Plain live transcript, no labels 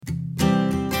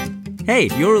Hey,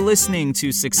 you're listening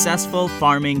to Successful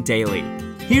Farming Daily.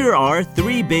 Here are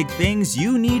 3 big things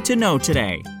you need to know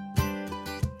today.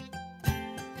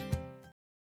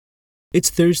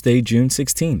 It's Thursday, June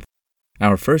 16th.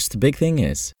 Our first big thing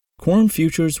is, corn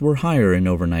futures were higher in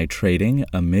overnight trading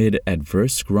amid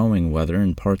adverse growing weather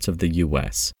in parts of the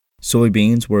U.S.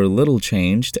 Soybeans were little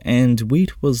changed and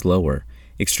wheat was lower.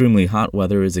 Extremely hot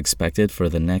weather is expected for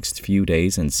the next few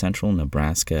days in central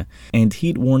Nebraska, and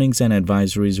heat warnings and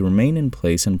advisories remain in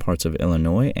place in parts of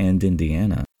Illinois and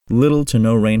Indiana. Little to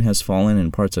no rain has fallen in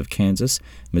parts of Kansas,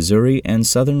 Missouri, and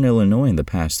southern Illinois in the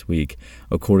past week,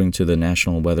 according to the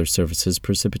National Weather Service's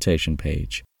precipitation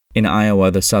page. In Iowa,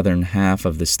 the southern half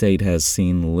of the state has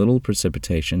seen little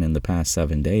precipitation in the past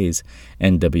 7 days,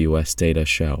 NWS data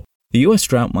show. The U.S.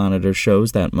 Drought Monitor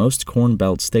shows that most Corn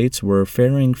Belt states were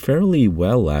faring fairly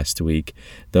well last week,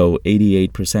 though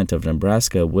 88% of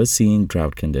Nebraska was seeing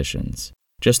drought conditions.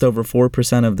 Just over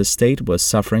 4% of the state was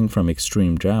suffering from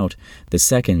extreme drought, the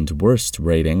second worst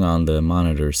rating on the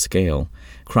monitor's scale.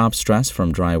 Crop stress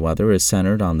from dry weather is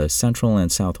centered on the central and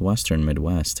southwestern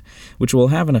Midwest, which will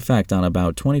have an effect on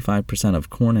about 25% of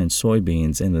corn and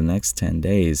soybeans in the next 10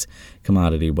 days,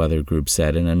 Commodity Weather Group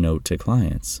said in a note to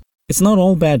clients. It's not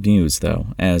all bad news, though,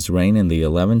 as rain in the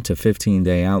 11 to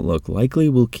 15-day outlook likely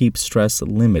will keep stress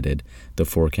limited, the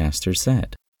forecaster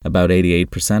said. About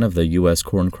 88% of the U.S.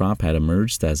 corn crop had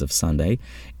emerged as of Sunday,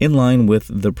 in line with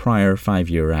the prior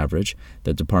 5-year average,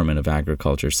 the Department of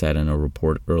Agriculture said in a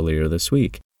report earlier this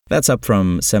week. That's up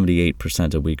from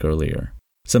 78% a week earlier.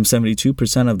 Some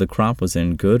 72% of the crop was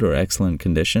in good or excellent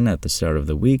condition at the start of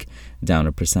the week, down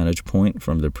a percentage point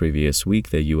from the previous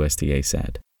week, the USDA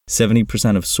said.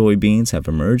 70% of soybeans have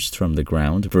emerged from the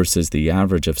ground versus the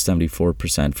average of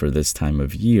 74% for this time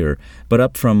of year, but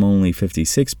up from only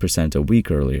 56% a week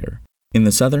earlier. In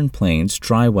the southern plains,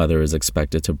 dry weather is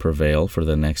expected to prevail for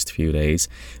the next few days,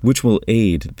 which will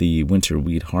aid the winter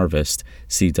wheat harvest,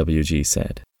 CWG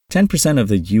said. 10% of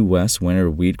the U.S. winter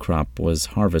wheat crop was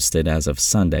harvested as of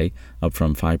Sunday, up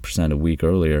from 5% a week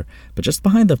earlier, but just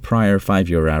behind the prior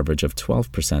 5-year average of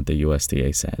 12%, the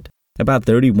USDA said. About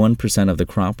 31% of the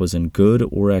crop was in good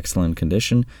or excellent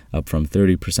condition, up from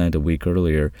 30% a week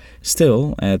earlier.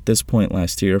 Still, at this point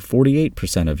last year,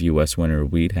 48% of U.S. winter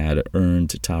wheat had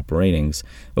earned top ratings,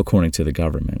 according to the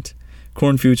government.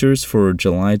 Corn futures for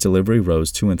July delivery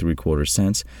rose 2 3/4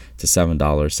 cents to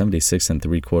 $7.76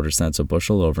 3/4 a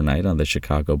bushel overnight on the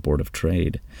Chicago Board of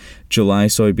Trade. July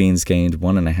soybeans gained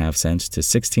 1.5 cents to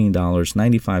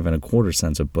 $16.95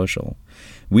 1/4 a bushel.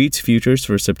 Wheat futures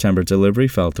for September delivery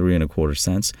fell 3 1/4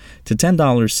 cents to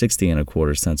 $10.60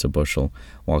 1/4 a bushel,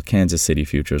 while Kansas City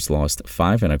futures lost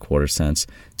 5 1/4 cents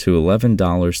to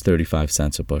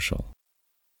 $11.35 a bushel.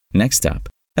 Next up,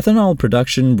 ethanol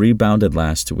production rebounded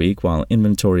last week while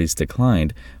inventories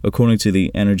declined, according to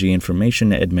the Energy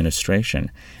Information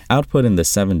Administration. Output in the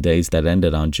 7 days that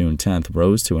ended on June 10th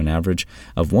rose to an average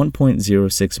of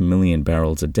 1.06 million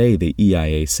barrels a day, the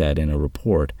EIA said in a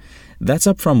report. That's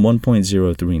up from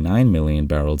 1.039 million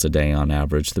barrels a day on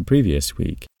average the previous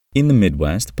week. In the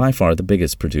Midwest, by far the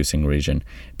biggest producing region,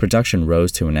 production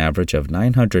rose to an average of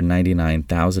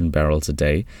 999,000 barrels a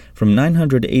day from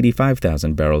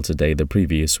 985,000 barrels a day the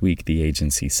previous week, the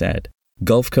agency said.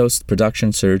 Gulf Coast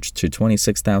production surged to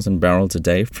 26,000 barrels a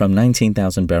day from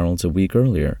 19,000 barrels a week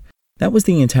earlier. That was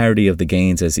the entirety of the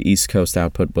gains, as East Coast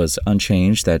output was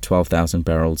unchanged at 12,000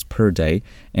 barrels per day,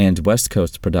 and West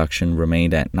Coast production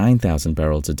remained at 9,000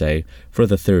 barrels a day for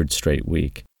the third straight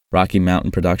week. Rocky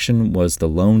Mountain production was the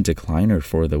lone decliner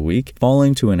for the week,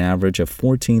 falling to an average of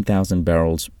 14,000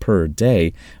 barrels per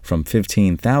day from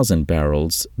 15,000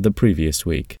 barrels the previous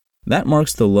week. That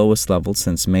marks the lowest level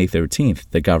since May 13th,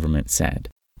 the government said.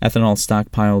 Ethanol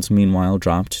stockpiles, meanwhile,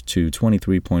 dropped to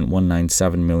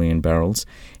 23.197 million barrels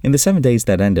in the 7 days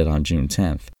that ended on June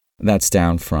 10th. That's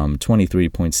down from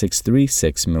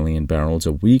 23.636 million barrels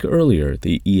a week earlier,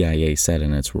 the EIA said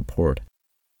in its report.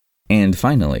 And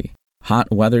finally,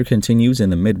 hot weather continues in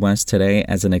the Midwest today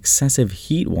as an excessive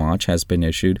heat watch has been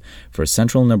issued for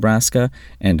central Nebraska,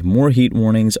 and more heat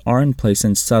warnings are in place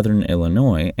in southern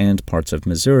Illinois and parts of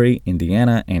Missouri,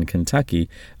 Indiana, and Kentucky,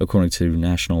 according to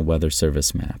National Weather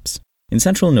Service maps. In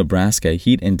central Nebraska,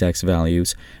 heat index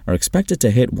values are expected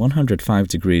to hit 105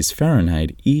 degrees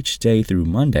Fahrenheit each day through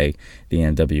Monday, the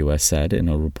NWS said in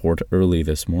a report early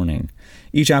this morning.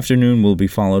 Each afternoon will be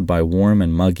followed by warm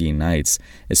and muggy nights,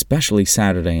 especially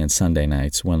Saturday and Sunday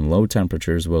nights, when low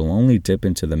temperatures will only dip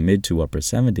into the mid to upper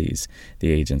 70s,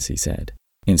 the agency said.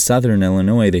 In southern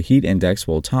Illinois, the heat index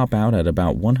will top out at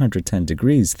about 110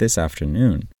 degrees this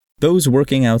afternoon. Those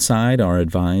working outside are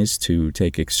advised to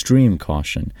take extreme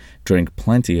caution, drink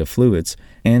plenty of fluids,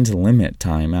 and limit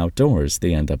time outdoors,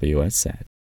 the NWS said.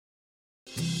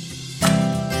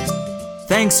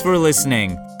 Thanks for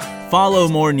listening. Follow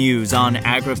more news on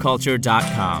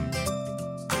agriculture.com.